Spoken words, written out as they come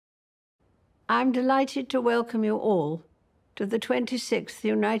I'm delighted to welcome you all to the 26th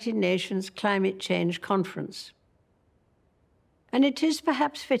United Nations Climate Change Conference. And it is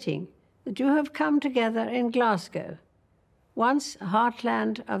perhaps fitting that you have come together in Glasgow, once a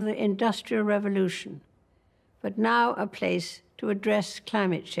heartland of the Industrial Revolution, but now a place to address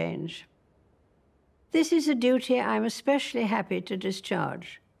climate change. This is a duty I'm especially happy to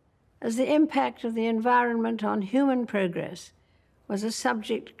discharge, as the impact of the environment on human progress was a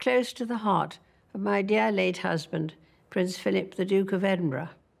subject close to the heart of my dear late husband, Prince Philip, the Duke of Edinburgh.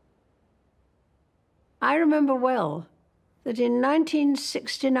 I remember well that in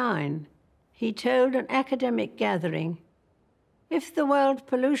 1969 he told an academic gathering, "If the world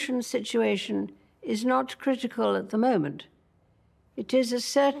pollution situation is not critical at the moment, it is as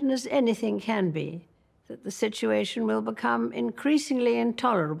certain as anything can be that the situation will become increasingly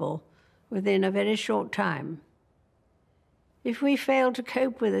intolerable within a very short time. If we fail to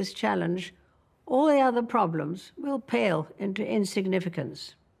cope with this challenge, all the other problems will pale into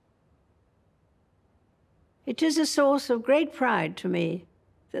insignificance." It is a source of great pride to me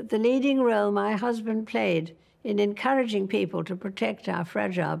that the leading role my husband played in encouraging people to protect our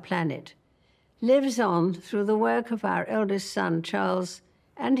fragile planet lives on through the work of our eldest son, Charles,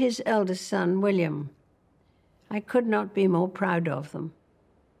 and his eldest son, William. I could not be more proud of them.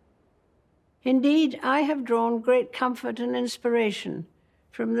 Indeed, I have drawn great comfort and inspiration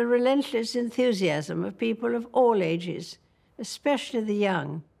from the relentless enthusiasm of people of all ages, especially the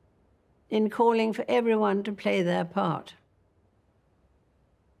young, in calling for everyone to play their part.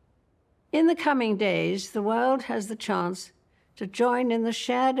 In the coming days, the world has the chance to join in the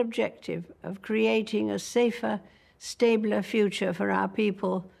shared objective of creating a safer, stabler future for our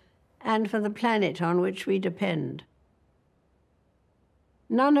people and for the planet on which we depend.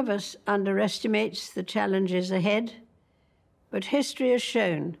 None of us underestimates the challenges ahead, but history has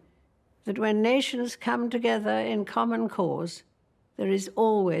shown that when nations come together in common cause, there is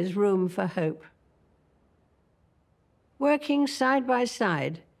always room for hope. Working side by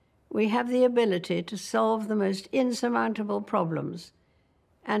side, we have the ability to solve the most insurmountable problems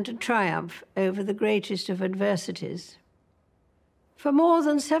and to triumph over the greatest of adversities. For more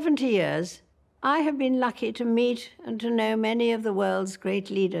than 70 years, I have been lucky to meet and to know many of the world's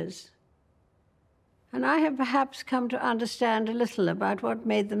great leaders. And I have perhaps come to understand a little about what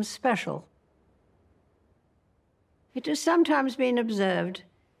made them special. It has sometimes been observed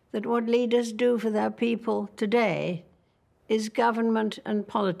that what leaders do for their people today is government and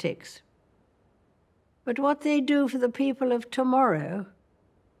politics. But what they do for the people of tomorrow,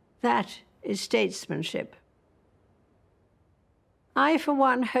 that is statesmanship. I, for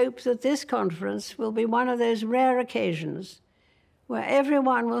one, hope that this conference will be one of those rare occasions where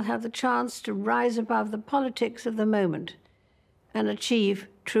everyone will have the chance to rise above the politics of the moment and achieve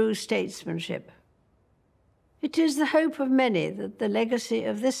true statesmanship. It is the hope of many that the legacy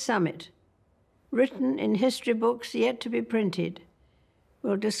of this summit, written in history books yet to be printed,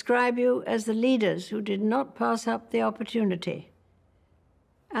 will describe you as the leaders who did not pass up the opportunity,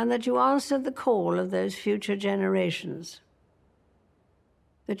 and that you answered the call of those future generations.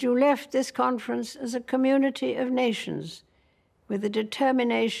 That you left this conference as a community of nations with a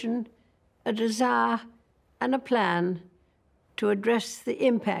determination, a desire, and a plan to address the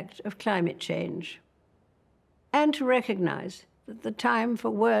impact of climate change, and to recognize that the time for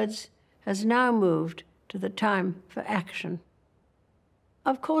words has now moved to the time for action.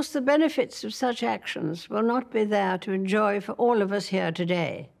 Of course, the benefits of such actions will not be there to enjoy for all of us here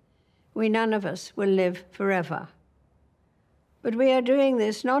today. We none of us will live forever. But we are doing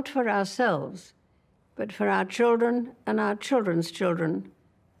this not for ourselves, but for our children and our children's children,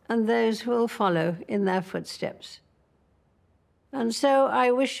 and those who will follow in their footsteps. And so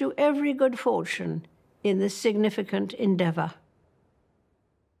I wish you every good fortune in this significant endeavor.